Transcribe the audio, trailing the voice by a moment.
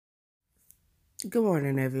Good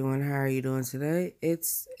morning, everyone. How are you doing today?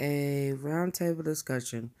 It's a roundtable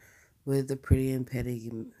discussion with the Pretty and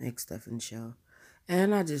Petty McStuffin show,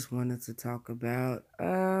 and I just wanted to talk about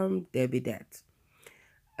Debbie Dads.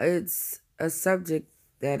 It's a subject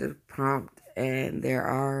that is prompt, and there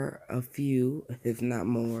are a few, if not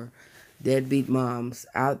more, deadbeat moms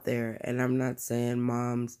out there, and I'm not saying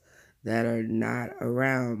moms that are not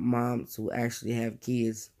around, moms who actually have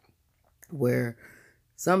kids where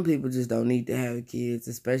some people just don't need to have kids,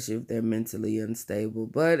 especially if they're mentally unstable.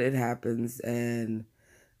 But it happens, and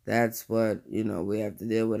that's what we have to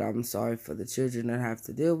deal with. I'm sorry for the children that have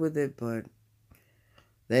to deal with it, but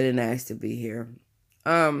they didn't ask to be here.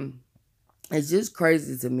 Um, it's just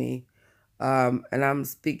crazy to me, and I'm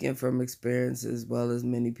speaking from experience as well as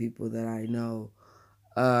many people that I know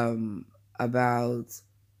about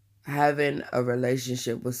having a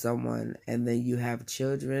relationship with someone and then you have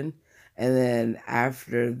children and then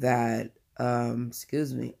after that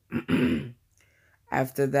excuse me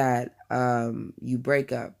after that you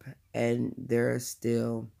break up and they're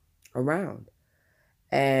still around,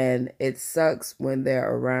 and it sucks when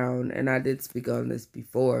they're around, and I did speak on this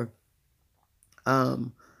before.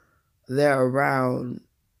 um they're around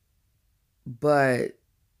but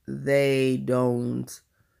they don't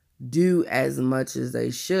do as much as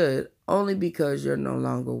they should only because you're no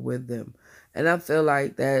longer with them. And I feel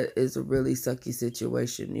like that is a really sucky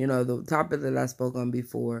situation. The topic that I spoke on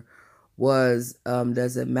before was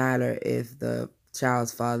does it matter if the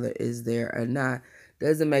child's father is there or not?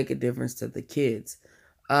 Does it make a difference to the kids?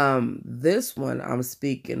 This one I'm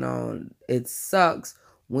speaking on, it sucks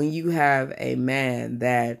when you have a man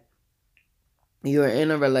that you're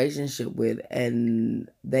in a relationship with and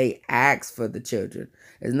they ask for the children.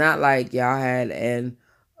 It's not like y'all had an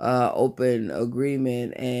open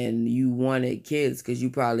agreement and you wanted kids, because you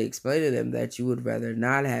probably explained to them that you would rather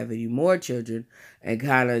not have any more children and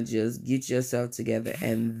kind of just get yourself together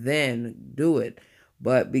and then do it.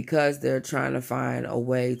 But because they're trying to find a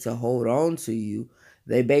way to hold on to you,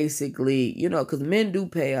 they basically, because men do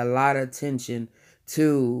pay a lot of attention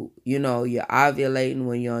to, you're ovulating,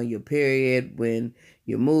 when you're on your period, when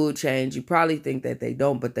your mood change. You probably think that they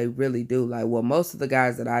don't, but they really do. Like, well, most of the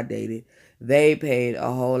guys that I dated, they paid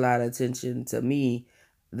a whole lot of attention to me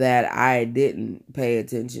that I didn't pay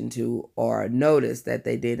attention to or notice that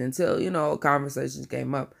they did until, conversations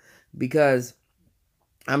came up, because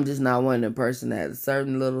I'm just not one of the person that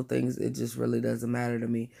certain little things, it just really doesn't matter to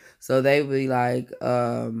me. So they would be like,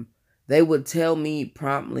 they would tell me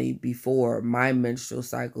promptly before my menstrual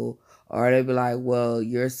cycle, or they'd be like, well,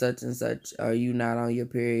 you're such and such, are you not on your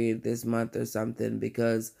period this month or something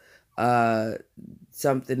because uh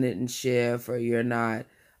something didn't shift, or you're not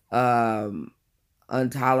um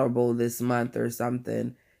intolerable this month or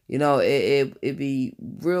something. It be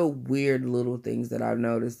real weird little things that I've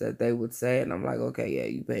noticed that they would say, and I'm like, okay, yeah,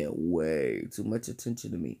 you paying way too much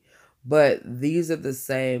attention to me. But these are the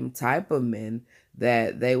same type of men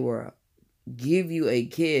that they were give you a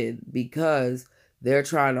kid because they're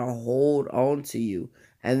trying to hold on to you.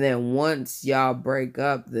 And then once y'all break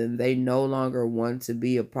up, then they no longer want to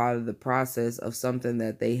be a part of the process of something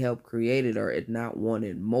that they helped created, or it not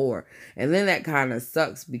wanted more. And then that kind of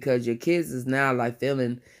sucks because your kids is now like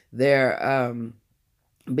feeling they're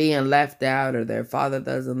being left out, or their father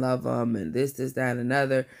doesn't love them, and this, that, and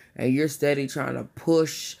another. And you're steady trying to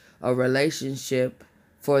push a relationship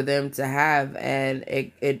for them to have, and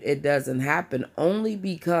it doesn't happen only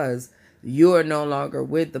because you're no longer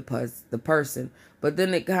with the person. But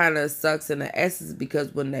then it kind of sucks in the essence,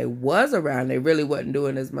 because when they was around, they really wasn't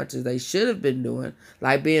doing as much as they should have been doing,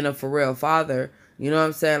 like being a for real father. You know what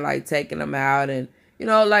I'm saying? Like taking them out and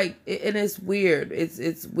like, and it's weird.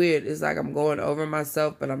 It's weird. It's like I'm going over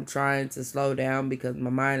myself, but I'm trying to slow down because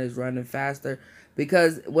my mind is running faster.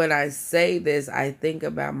 Because when I say this, I think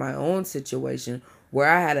about my own situation where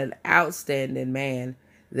I had an outstanding man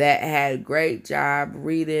that had great job,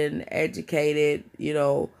 reading, educated.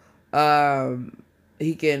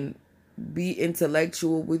 He can be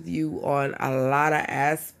intellectual with you on a lot of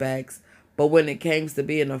aspects, but when it came to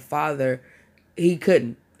being a father, he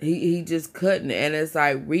couldn't. He just couldn't. And it's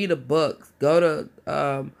like, read a book, go to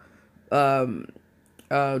um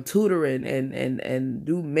tutoring and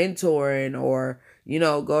do mentoring, or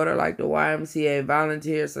go to like the YMCA,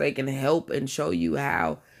 volunteer so they can help and show you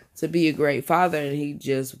how to be a great father, and he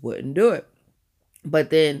just wouldn't do it. But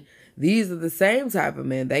then these are the same type of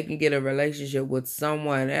men. They can get a relationship with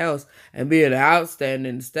someone else and be an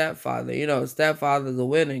outstanding stepfather. Stepfather's a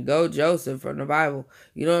winner. Go Joseph from the Bible.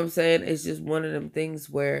 You know what I'm saying? It's just one of them things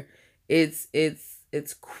where it's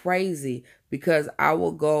crazy. because I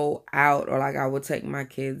will go out, or like I will take my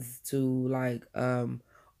kids to like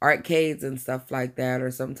arcades and stuff like that,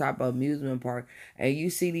 or some type of amusement park, and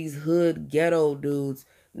you see these hood ghetto dudes,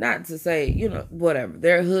 not to say, whatever,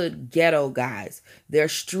 they're hood ghetto guys, they're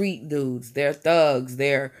street dudes, they're thugs,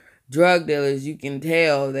 they're drug dealers. You can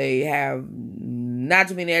tell they have not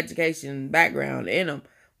too many education background in them,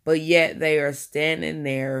 but yet they are standing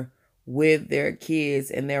there with their kids,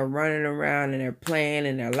 and they're running around, and they're playing,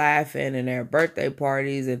 and they're laughing, and their birthday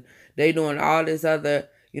parties, and they doing all this other,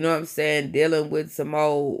 what I'm saying, dealing with some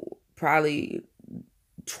old, probably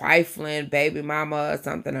trifling baby mama or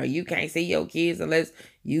something, or you can't see your kids unless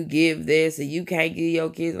you give this, and you can't give your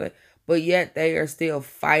kids, but yet they are still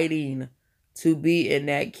fighting to be in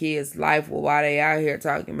that kid's life. Well, while they out here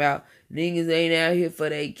talking about niggas ain't out here for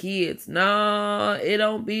their kids. Nah, it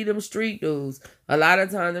don't be them street dudes. A lot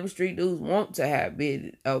of times them street dudes want to have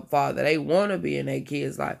be a father. They want to be in their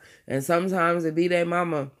kid's life. And sometimes it be their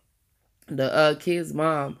mama, the kid's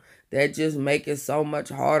mom, that just make it so much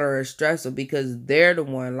harder and stressful, because they're the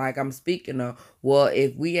one, like I'm speaking of, well,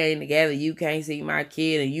 if we ain't together, you can't see my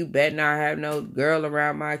kid, and you better not have no girl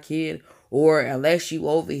around my kid, or unless you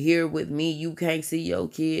over here with me, you can't see your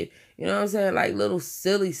kid. You know what I'm saying? Like little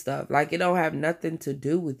silly stuff. Like it don't have nothing to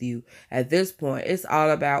do with you at this point. It's all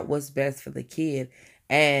about what's best for the kid.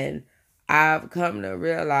 And I've come to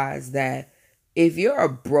realize that if you're a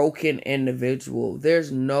broken individual, there's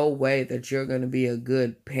no way that you're going to be a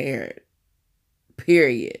good parent,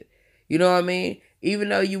 period. You know what I mean? Even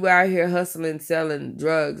though you out here hustling, selling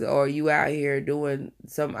drugs, or you out here doing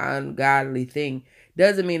some ungodly thing,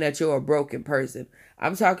 doesn't mean that you're a broken person.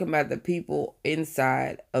 I'm talking about the people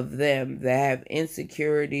inside of them that have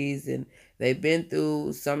insecurities, and they've been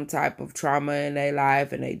through some type of trauma in their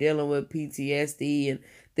life, and they dealing with PTSD and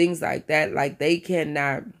things like that. Like they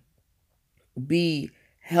cannot be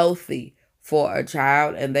healthy for a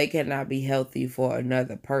child, and they cannot be healthy for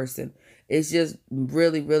another person. It's just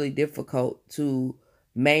really, really difficult to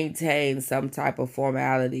maintain some type of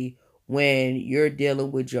formality when you're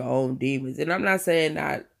dealing with your own demons. And I'm not saying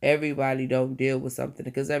not everybody don't deal with something,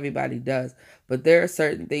 because everybody does, but there are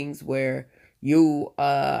certain things where you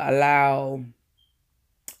allow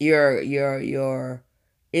your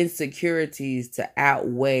insecurities to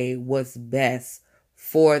outweigh what's best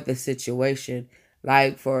for the situation.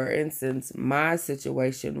 Like for instance, my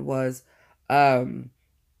situation was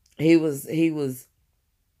he was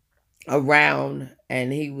around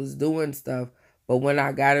and he was doing stuff, but when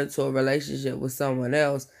I got into a relationship with someone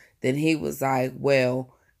else, then he was like,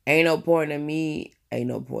 well, ain't no point in me,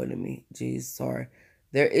 geez, sorry,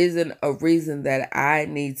 there isn't a reason that I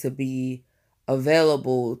need to be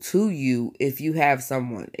available to you. If you have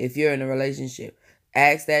someone, if you're in a relationship,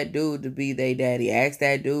 ask that dude to be their daddy, ask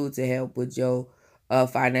that dude to help with your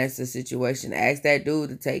financial situation, ask that dude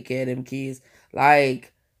to take care of them kids.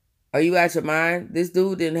 Like, are you out your mind? This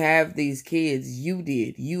dude didn't have these kids. You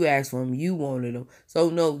did. You asked for them. You wanted them. So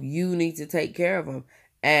no, you need to take care of them.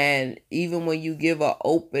 And even when you give an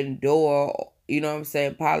open door, you know what I'm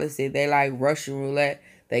saying, policy, they like Russian roulette.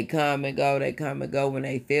 They come and go. They come and go when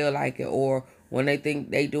they feel like it, or when they think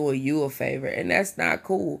they doing you a favor. And that's not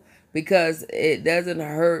cool, because it doesn't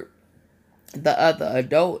hurt the other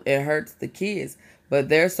adult, it hurts the kids. But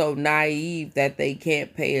they're so naive that they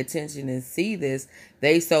can't pay attention and see this.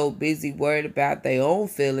 They so busy worried about their own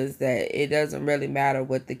feelings that it doesn't really matter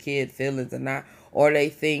what the kid feelings or not. Or they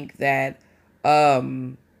think that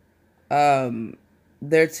um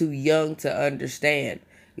they're too young to understand.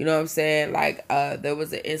 You know what I'm saying? Like there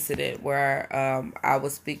was an incident where I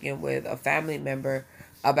was speaking with a family member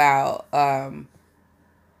about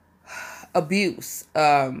abuse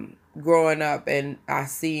growing up, and I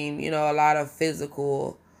seen, a lot of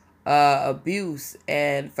physical abuse,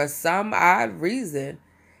 and for some odd reason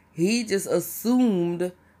he just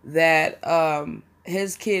assumed that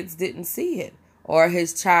his kids didn't see it, or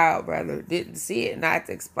his child rather didn't see it. And I had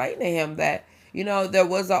to explain to him that there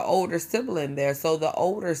was an older sibling there, so the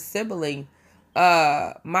older sibling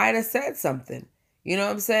might have said something. You know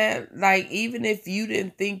what I'm saying? Like, even if you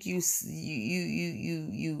didn't think you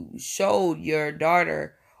showed your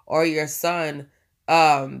daughter or your son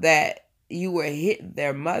that you were hitting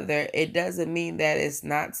their mother, it doesn't mean that it's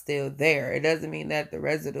not still there. It doesn't mean that the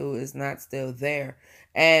residue is not still there.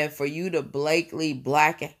 And for you to blatantly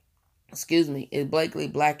black it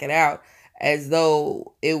out as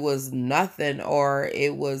though it was nothing, or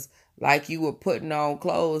it was like you were putting on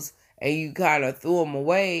clothes and you kind of threw them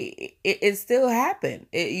away, it still happened.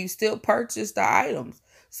 You still purchased the items.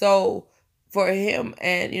 So for him.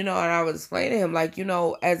 And, and I was explaining to him, like,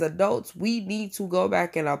 as adults, we need to go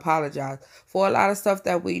back and apologize for a lot of stuff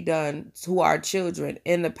that we done to our children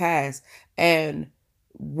in the past. And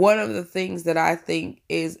one of the things that I think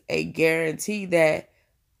is a guarantee that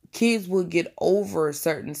kids will get over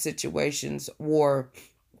certain situations, or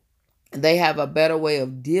they have a better way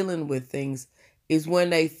of dealing with things, is when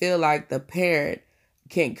they feel like the parent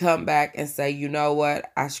can come back and say, you know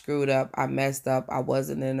what, I screwed up, I messed up, I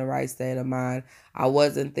wasn't in the right state of mind, I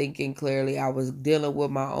wasn't thinking clearly, I was dealing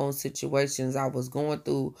with my own situations, I was going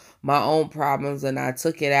through my own problems, and I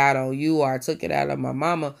took it out on you, or I took it out on my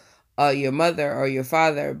mama, or your mother, or your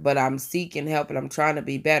father, but I'm seeking help and I'm trying to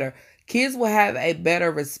be better. Kids will have a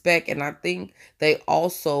better respect, and I think they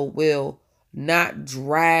also will not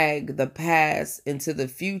drag the past into the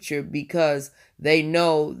future, because they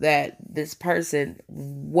know that this person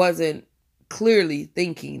wasn't clearly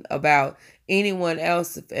thinking about anyone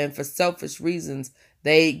else, and for selfish reasons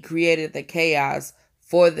they created the chaos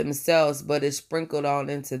for themselves, but it's sprinkled on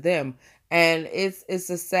into them. And it's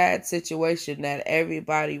a sad situation that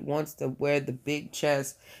everybody wants to wear the big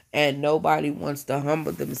chest, and nobody wants to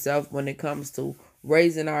humble themselves when it comes to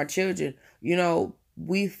raising our children.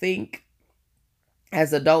 We think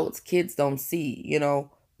as adults kids don't see,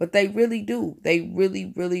 but they really do. They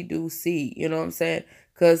really, really do see, you know what I'm saying?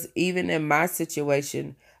 Because even in my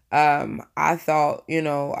situation, I thought,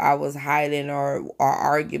 I was hiding, or our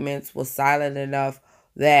arguments was silent enough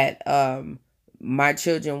that my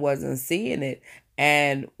children wasn't seeing it.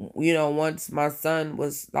 And once my son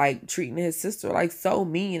was like treating his sister like so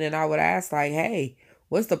mean, and I would ask, like, hey,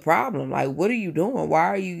 what's the problem? Like, what are you doing? Why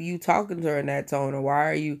are you talking to her in that tone, or why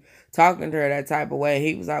are you talking to her that type of way?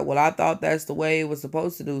 He was like, well, I thought that's the way it was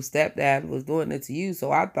supposed to do. Stepdad was doing it to you,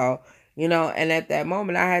 so I thought, and at that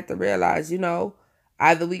moment I had to realize,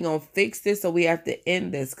 either we gonna fix this or we have to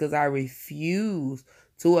end this, because I refuse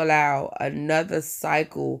to allow another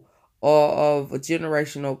cycle or of a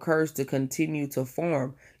generational curse to continue to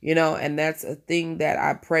form, and that's a thing that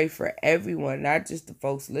I pray for everyone, not just the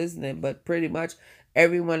folks listening, but pretty much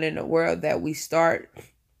everyone in the world, that we start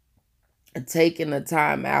taking the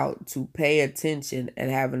time out to pay attention and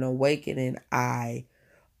have an awakening eye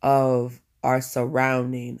of our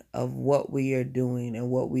surrounding, of what we are doing and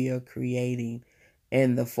what we are creating,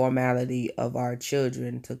 and the formality of our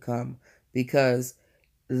children to come. Because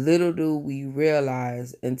little do we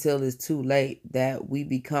realize until it's too late that we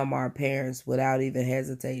become our parents without even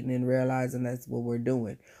hesitating and realizing that's what we're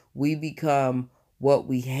doing. We become what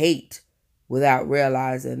we hate without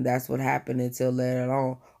realizing that's what happened until later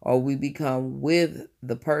on. Or we become with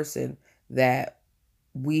the person that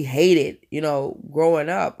we hated, growing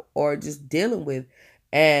up or just dealing with.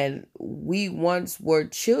 And we once were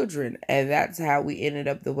children, and that's how we ended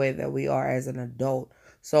up the way that we are as an adult.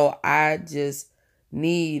 So I just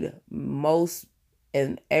need most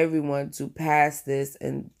and everyone to pass this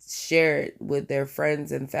and share it with their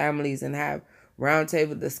friends and families, and have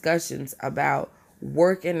roundtable discussions about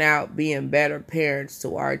working out being better parents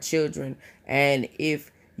to our children. And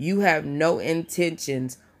if you have no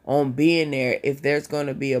intentions on being there, if there's going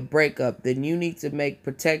to be a breakup, then you need to make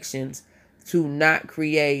protections to not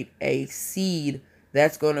create a seed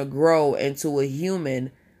that's going to grow into a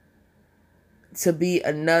human to be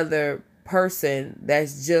another person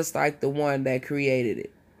that's just like the one that created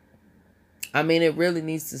it. I mean, it really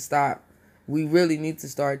needs to stop. We really need to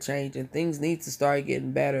start changing. Things need to start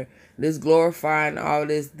getting better. This glorifying all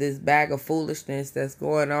this bag of foolishness that's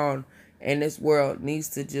going on in this world needs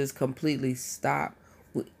to just completely stop.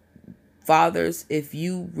 Fathers, if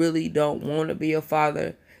you really don't want to be a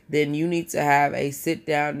father, then you need to have a sit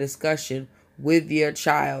down discussion with your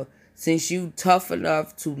child. Since you tough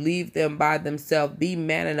enough to leave them by themselves, be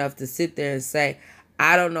man enough to sit there and say,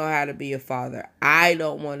 I don't know how to be a father.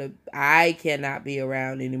 I cannot be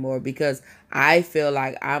around anymore, because I feel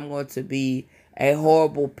like I'm going to be a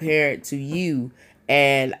horrible parent to you,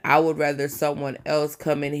 and I would rather someone else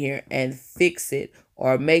come in here and fix it,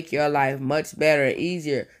 or make your life much better and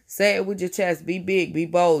easier. Say it with your chest. Be big, be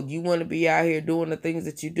bold. You want to be out here doing the things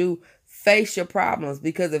that you do. Face your problems,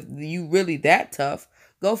 because if you really that tough,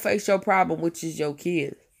 go face your problem, which is your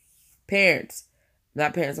kids.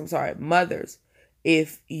 Mothers.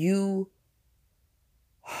 If you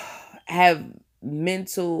have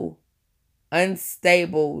mental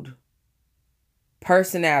unstable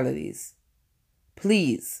personalities,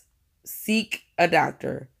 please seek a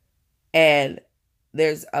doctor. And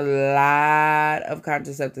there's a lot of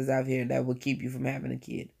contraceptives out here that will keep you from having a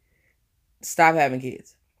kid. Stop having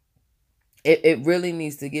kids. It really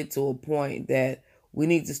needs to get to a point that we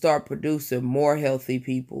need to start producing more healthy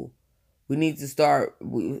people. We need to start,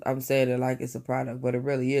 I'm saying it like it's a product, but it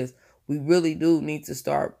really is. We really do need to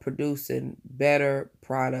start producing better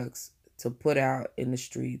products to put out in the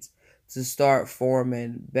streets, to start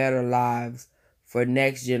forming better lives for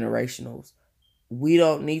next generationals. We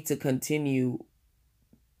don't need to continue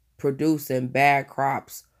producing bad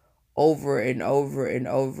crops over and over and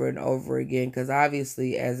over and over again, because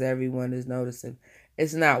obviously, as everyone is noticing,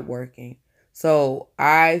 it's not working. So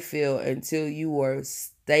I feel until you are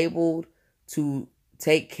stable to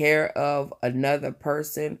take care of another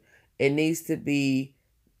person, it needs to be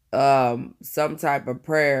some type of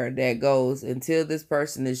prayer that goes until this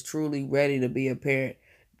person is truly ready to be a parent.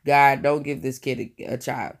 God, don't give this kid a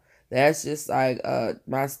child. That's just like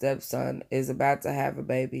my stepson is about to have a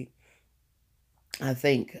baby. I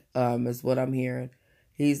think is what I'm hearing.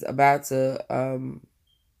 He's about to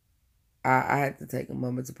I had to take a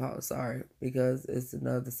moment to pause, sorry, because it's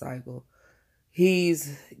another cycle.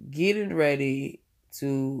 He's getting ready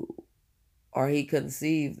to, or he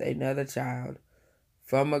conceived another child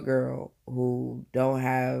from a girl who don't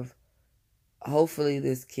have, hopefully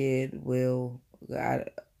this kid will,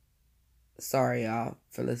 sorry y'all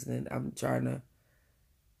for listening. I'm trying to,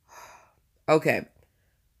 okay.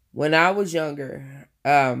 When I was younger,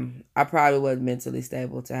 I probably wasn't mentally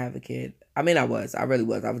stable to have a kid. I mean, I really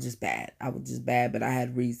was. I was just bad. I was just bad, but I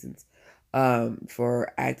had reasons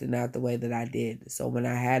for acting out the way that I did. So when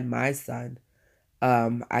I had my son,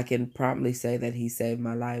 I can promptly say that he saved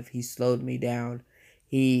my life. He slowed me down.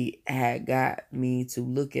 He had got me to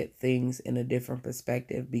look at things in a different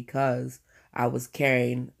perspective because I was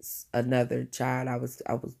carrying another child. I was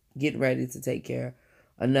getting ready to take care of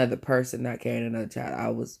another person, not carrying another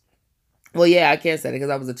child. Well, yeah, I can't say that because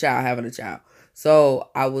I was a child having a child. So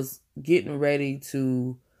I was getting ready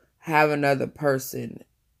to have another person.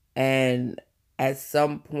 And at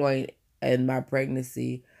some point in my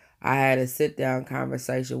pregnancy, I had a sit down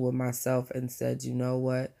conversation with myself and said, you know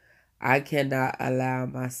what? I cannot allow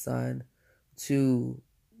my son to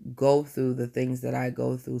go through the things that I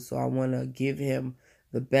go through. So I want to give him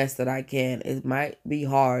the best that I can. It might be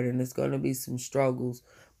hard and it's going to be some struggles,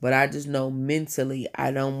 but I just know mentally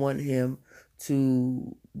I don't want him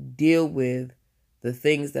to deal with the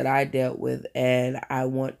things that I dealt with, and I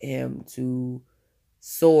want him to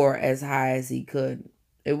soar as high as he could.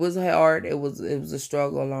 It was hard. It was a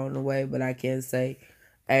struggle along the way, but I can say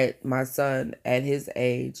at my son at his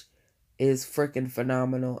age is freaking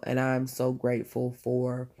phenomenal, and I'm so grateful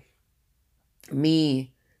for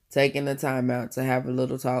me taking the time out to have a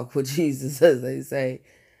little talk with Jesus, as they say,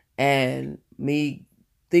 and me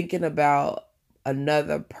thinking about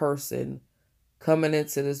another person coming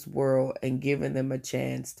into this world and giving them a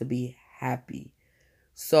chance to be happy.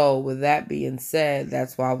 So, with that being said,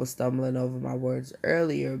 that's why I was stumbling over my words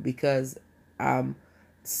earlier, because I'm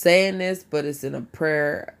saying this, but it's in a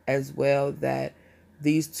prayer as well, that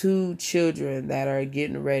these two children that are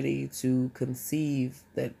getting ready to conceive,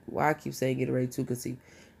 that, well, I keep saying getting ready to conceive,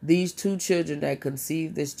 these two children that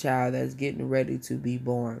conceive this child that's getting ready to be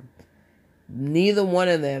born, neither one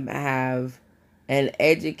of them have an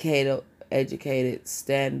educated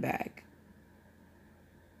stand back.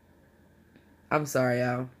 I'm sorry,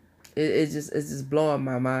 y'all. It's just blowing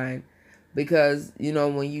my mind, because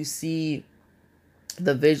when you see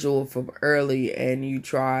the visual from early and you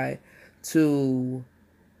try to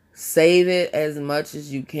save it as much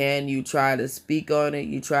as you can, you try to speak on it,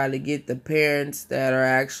 you try to get the parents that are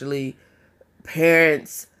actually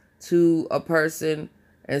parents to a person,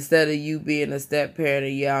 instead of you being a step parent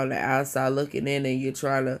and you're on the outside looking in and you're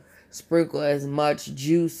trying to sprinkle as much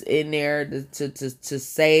juice in there to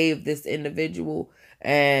save this individual.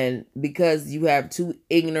 And because you have two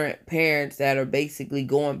ignorant parents that are basically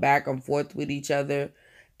going back and forth with each other,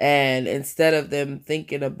 and instead of them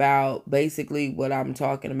thinking about basically what I'm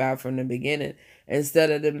talking about from the beginning, instead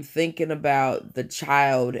of them thinking about the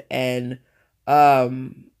child and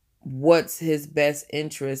what's his best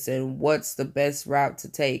interest and what's the best route to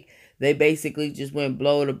take, they basically just went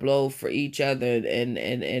blow to blow for each other,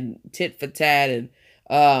 and tit for tat,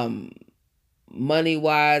 and money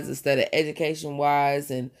wise instead of education wise,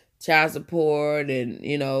 and child support,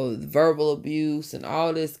 and verbal abuse and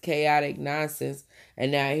all this chaotic nonsense.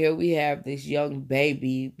 And now here we have this young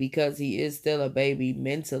baby, because he is still a baby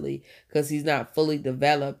mentally, because he's not fully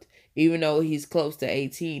developed. Even though he's close to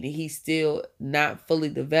 18, he's still not fully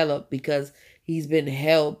developed because he's been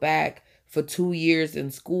held back for 2 years in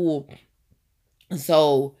school.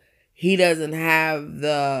 So he doesn't have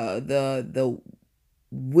the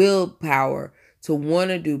willpower to want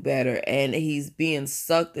to do better, and he's being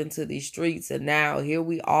sucked into these streets. And now here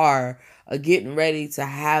we are, getting ready to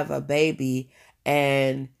have a baby,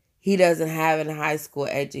 and he doesn't have a high school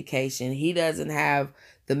education. He doesn't have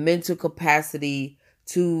the mental capacity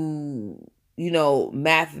to,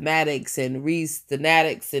 mathematics and read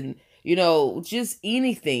statistics and, just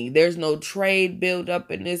anything. There's no trade built up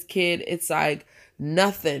in this kid. It's like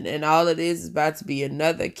nothing. And all it is about to be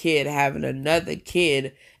another kid having another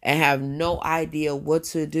kid and have no idea what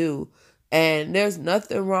to do. And there's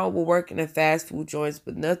nothing wrong with working at fast food joints,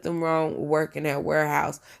 but nothing wrong with working at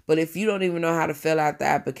warehouse. But if you don't even know how to fill out the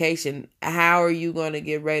application, how are you going to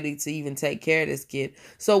get ready to even take care of this kid?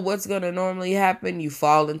 So what's going to normally happen? You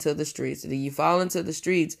fall into the streets. And then you fall into the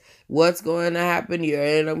streets, what's going to happen? You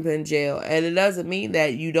end up in jail. And it doesn't mean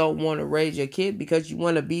that you don't want to raise your kid, because you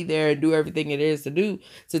want to be there and do everything it is to do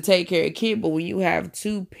to take care of a kid. But when you have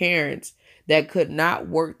two parents that could not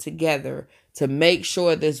work together to make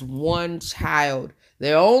sure this one child,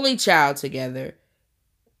 their only child together,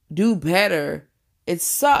 do better, it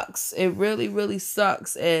sucks. It really, really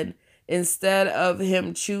sucks. And instead of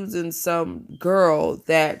him choosing some girl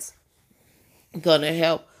that's gonna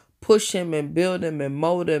help push him and build him and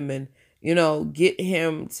mold him and, get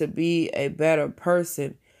him to be a better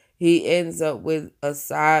person, he ends up with a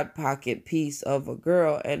side pocket piece of a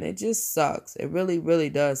girl. And it just sucks. It really, really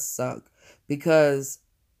does suck, because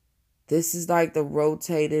this is like the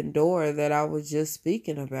rotating door that I was just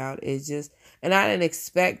speaking about. It's just, and I didn't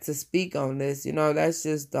expect to speak on this. That's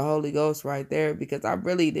just the Holy Ghost right there, because I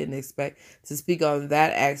really didn't expect to speak on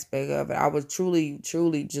that aspect of it. I was truly,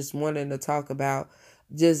 truly just wanting to talk about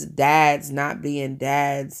just dads not being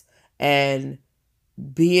dads and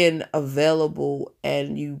being available,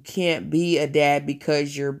 and you can't be a dad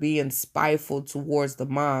because you're being spiteful towards the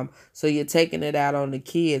mom, so you're taking it out on the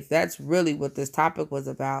kids. That's really what this topic was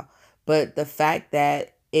about. But the fact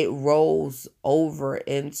that it rolls over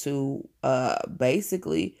into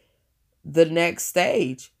basically the next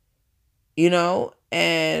stage,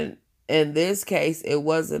 and in this case it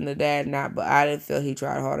wasn't the dad not, but I didn't feel he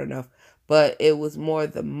tried hard enough. But it was more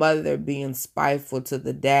the mother being spiteful to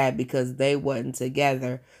the dad because they wasn't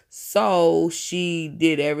together. So she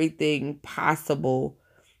did everything possible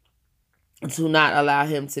to not allow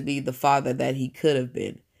him to be the father that he could have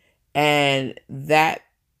been. And that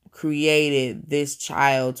created this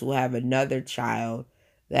child to have another child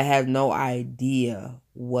that has no idea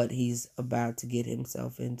what he's about to get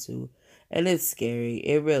himself into. And it's scary.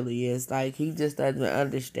 It really is. Like, he just doesn't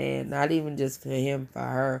understand. Not even just for him, for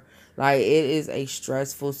her. Like, it is a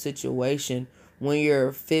stressful situation when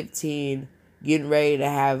you're 15, getting ready to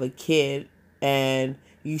have a kid, and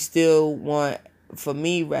you still want, for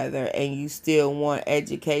me rather, and you still want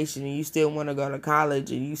education, and you still want to go to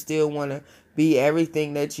college, and you still want to be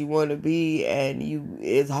everything that you want to be. And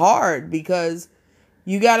it's hard because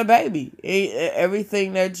you got a baby.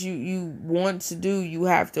 Everything that you want to do, you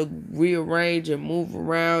have to rearrange and move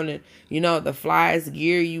around. And, the flyest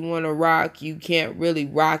gear you want to rock, you can't really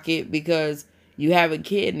rock it because you have a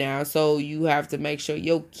kid now. So you have to make sure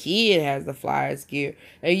your kid has the flyest gear.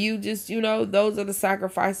 And you just, those are the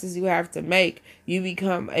sacrifices you have to make. You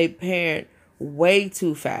become a parent way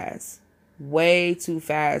too fast. Way too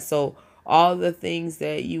fast. So all the things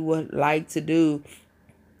that you would like to do,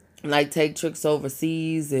 like take trips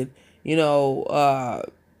overseas and,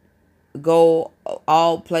 go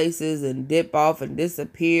all places and dip off and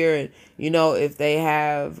disappear. And, if they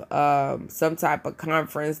have some type of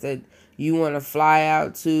conference that you want to fly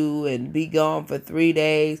out to and be gone for 3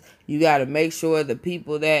 days, you got to make sure the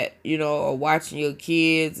people that, are watching your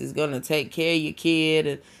kids is going to take care of your kid.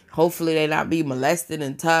 And hopefully they not be molested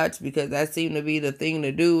and touched, because that seemed to be the thing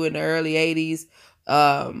to do in the early 80s.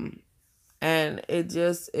 And it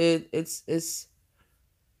just, it's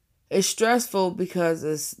stressful because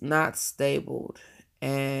it's not stable,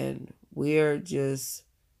 and we're just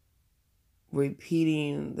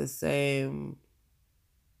repeating the same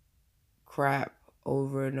crap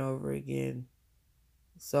over and over again.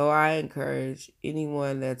 So I encourage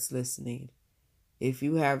anyone that's listening, if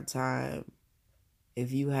you have time,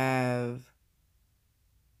 if you have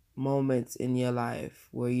moments in your life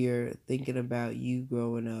where you're thinking about you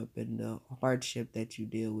growing up and the hardship that you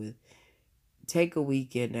deal with, take a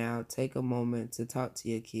weekend now. Take a moment to talk to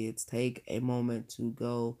your kids. Take a moment to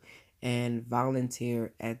go and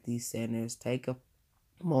volunteer at these centers. Take a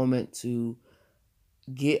moment to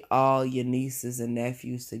get all your nieces and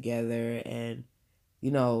nephews together and,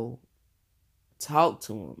 talk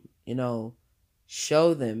to them,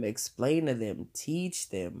 show them, explain to them, teach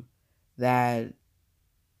them that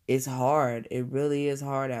it's hard. It really is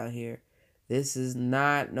hard out here. This is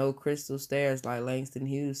not no crystal stairs like Langston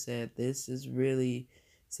Hughes said. This is really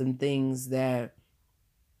some things that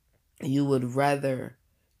you would rather,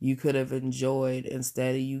 you could have enjoyed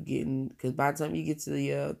instead of you getting, because by the time you get to the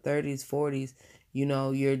 30s, 40s,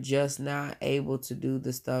 you're just not able to do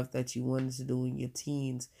the stuff that you wanted to do in your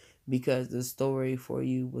teens because the story for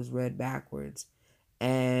you was read backwards.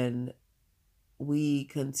 And we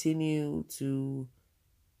continue to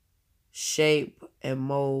shape and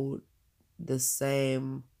mold the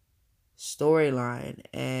same storyline,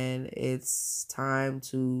 and it's time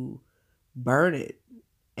to burn it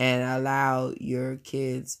and allow your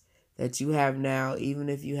kids that you have now, even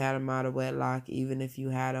if you had them out of wedlock, even if you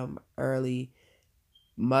had them early,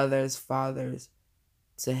 mothers, fathers,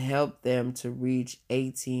 to help them to reach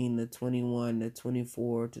 18 to 21 to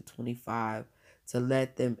 24 to 25, to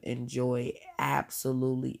let them enjoy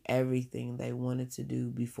absolutely everything they wanted to do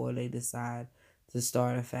before they decide to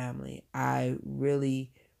start a family. I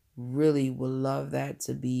really, really would love that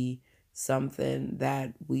to be something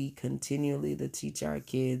that we continually to teach our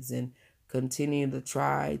kids and continue to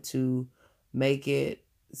try to make it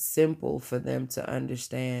simple for them to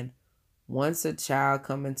understand. Once a child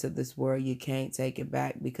come into this world, you can't take it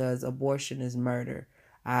back because abortion is murder.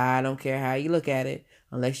 I don't care how you look at it.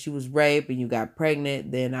 Unless you was raped and you got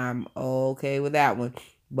pregnant, then I'm okay with that one.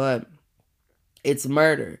 But it's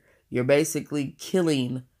murder. You're basically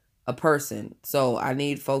killing a person. So I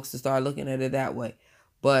need folks to start looking at it that way.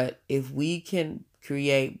 But if we can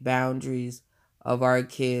create boundaries of our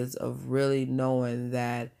kids, of really knowing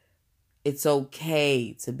that it's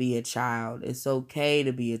okay to be a child. It's okay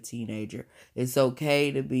to be a teenager. It's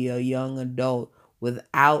okay to be a young adult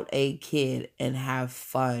without a kid and have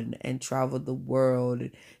fun and travel the world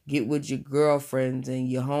and get with your girlfriends and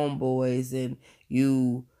your homeboys, and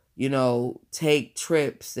take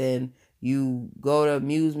trips and you go to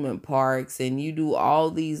amusement parks and you do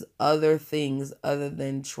all these other things other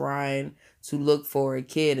than trying to look for a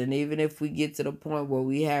kid. And even if we get to the point where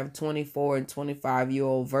we have 24 and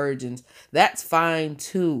 25-year-old virgins, that's fine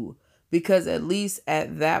too, because at least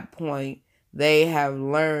at that point they have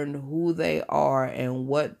learned who they are and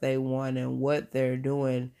what they want and what they're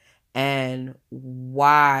doing and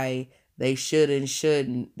why they should and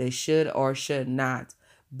shouldn't, they should or should not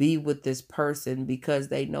be with this person, because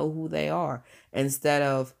they know who they are, instead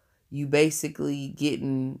of you basically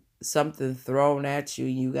getting something thrown at you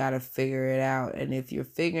and you got to figure it out. And if you're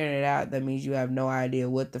figuring it out, that means you have no idea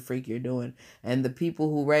what the freak you're doing, and the people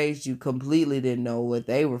who raised you completely didn't know what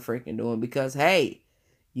they were freaking doing, because hey,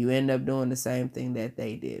 you end up doing the same thing that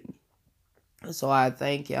they did. So I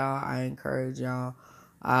thank y'all. I encourage y'all.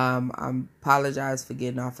 I apologize for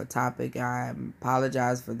getting off a topic. I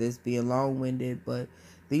apologize for this being long-winded, but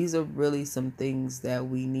these are really some things that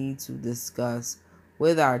we need to discuss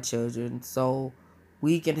with our children so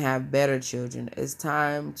we can have better children. It's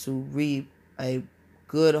time to reap a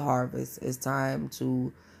good harvest. It's time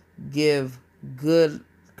to give good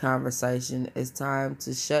conversation. It's time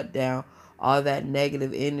to shut down all that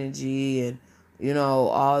negative energy and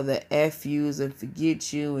all the F yous and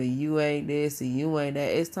forget you and you ain't this and you ain't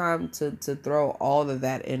that. It's time to throw all of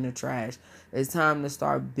that in the trash. It's time to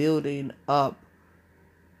start building up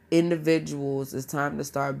individuals. It's time to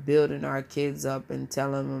start building our kids up and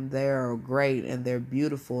telling them they're great and they're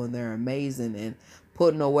beautiful and they're amazing, and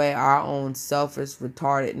putting away our own selfish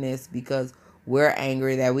retardedness because we're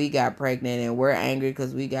angry that we got pregnant and we're angry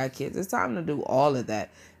because we got kids. It's time to do all of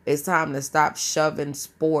that. It's time to stop shoving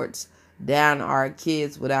sports down our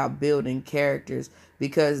kids without building characters,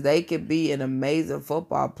 because they could be an amazing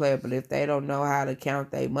football player, but if they don't know how to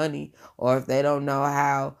count their money, or if they don't know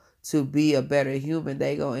how to be a better human,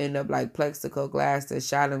 they gonna end up like Plexico Glass that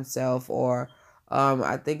shot himself, or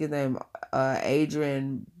I think his name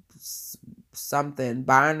Adrian something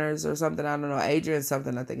Byners or something, I don't know, Adrian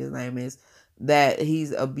something I think his name is, that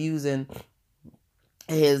he's abusing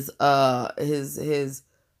his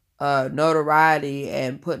notoriety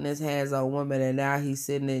and putting his hands on women, and now he's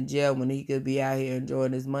sitting in jail when he could be out here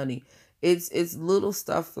enjoying his money. It's little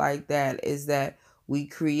stuff like that, is that we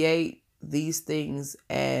create these things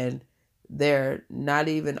and they're not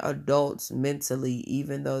even adults mentally,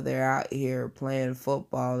 even though they're out here playing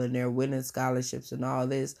football and they're winning scholarships and all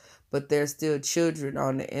this, but they're still children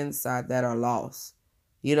on the inside that are lost.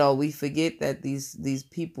 We forget that these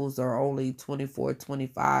peoples are only 24,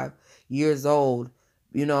 25 years old,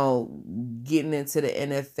 getting into the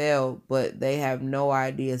NFL, but they have no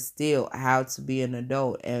idea still how to be an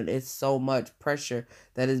adult. And it's so much pressure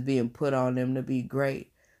that is being put on them to be great.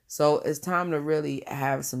 So it's time to really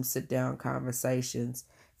have some sit down conversations.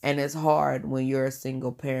 And it's hard when you're a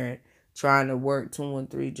single parent trying to work 2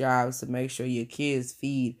 and 3 jobs to make sure your kids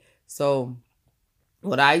feed. So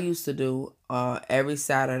what I used to do every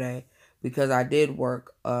Saturday because I did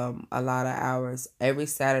work a lot of hours. Every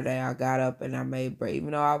Saturday I got up and I made bread.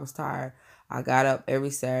 Even though I was tired, I got up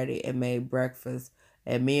every Saturday and made breakfast.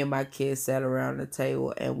 And me and my kids sat around the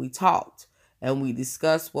table and we talked and we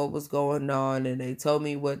discussed what was going on, and they told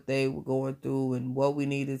me what they were going through and what we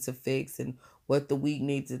needed to fix and what the week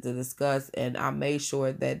needed to discuss. And I made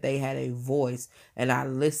sure that they had a voice and I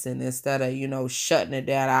listened instead of, shutting it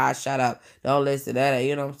down. Shut up. Don't listen to that.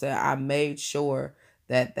 You know what I'm saying? I made sure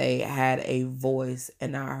that they had a voice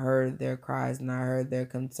and I heard their cries and I heard their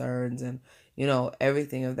concerns and,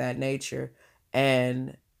 everything of that nature.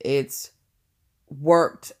 And it's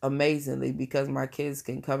worked amazingly because my kids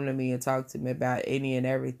can come to me and talk to me about any and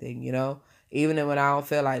everything, even when I don't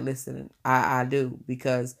feel like listening. I do,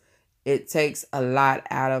 because it takes a lot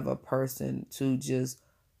out of a person to just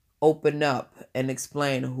open up and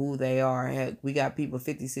explain who they are. Heck, we got people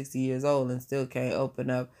 50, 60 years old and still can't open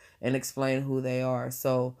up and explain who they are.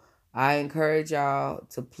 So I encourage y'all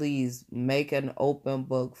to please make an open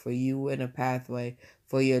book for you and a pathway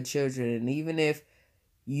for your children. And even if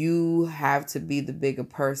you have to be the bigger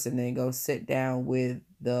person and go sit down with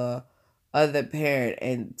the other parent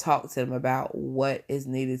and talk to them about what is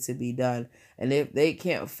needed to be done. And if they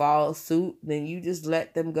can't follow suit, then you just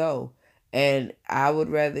let them go. And I would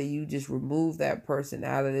rather you just remove that person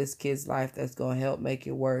out of this kid's life that's going to help make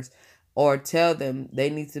it worse. Or tell them they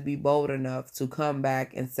need to be bold enough to come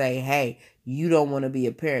back and say, hey, you don't want to be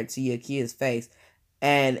a parent to your kid's face,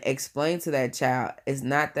 and explain to that child it's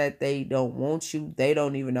not that they don't want you, they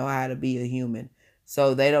don't even know how to be a human.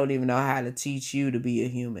 So they don't even know how to teach you to be a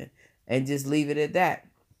human. And just leave it at that.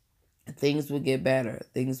 Things will get better.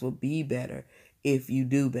 Things will be better if you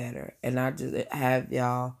do better. And I just have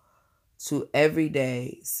y'all to every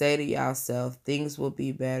day say to yourself, things will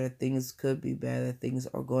be better, things could be better, things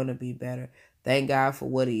are going to be better. Thank God for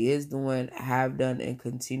what he is doing, have done, and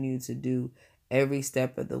continue to do every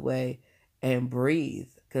step of the way. And breathe,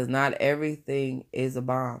 because not everything is a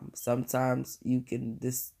bomb. Sometimes you can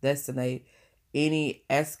destinate any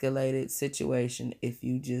escalated situation if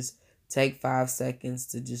you just take 5 seconds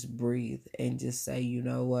to just breathe and just say, you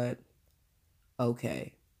know what,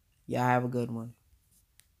 okay. Y'all have a good one.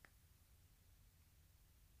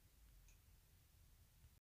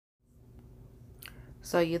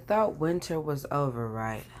 So you thought winter was over,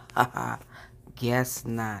 right? Haha. Guess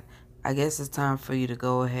not. I guess it's time for you to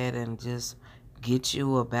go ahead and just get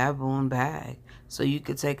you a baboon bag so you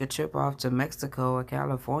could take a trip off to Mexico or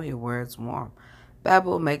California where it's warm.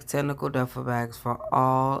 Baboon makes technical duffel bags for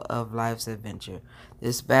all of life's adventure.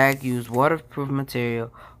 This bag uses waterproof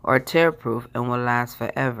material or tear-proof and will last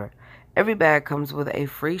forever. Every bag comes with a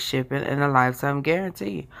free shipping and a lifetime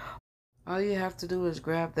guarantee. All you have to do is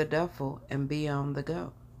grab the duffel and be on the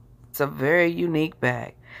go. It's a very unique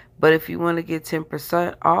bag. But if you want to get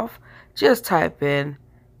 10% off, just type in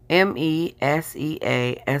MESEASON.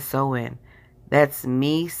 That's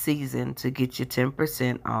Me Season to get you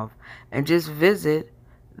 10% off. And just visit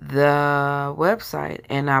the website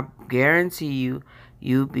and I guarantee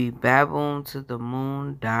you'll be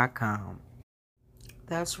baboontothemoon.com.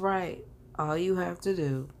 That's right. All you have to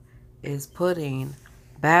do is put in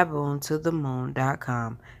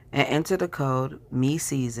baboontothemoon.com and enter the code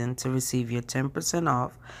MeSeason to receive your 10%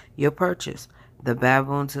 off your purchase. The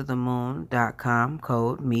baboontothemoon.com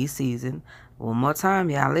code MeSeason. One more time,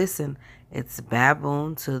 y'all listen. It's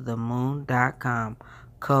baboontothemoon.com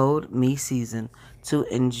code MeSeason to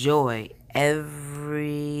enjoy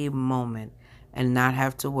every moment and not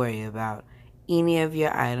have to worry about any of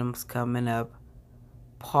your items coming up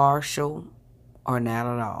partial or not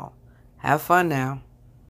at all. Have fun now.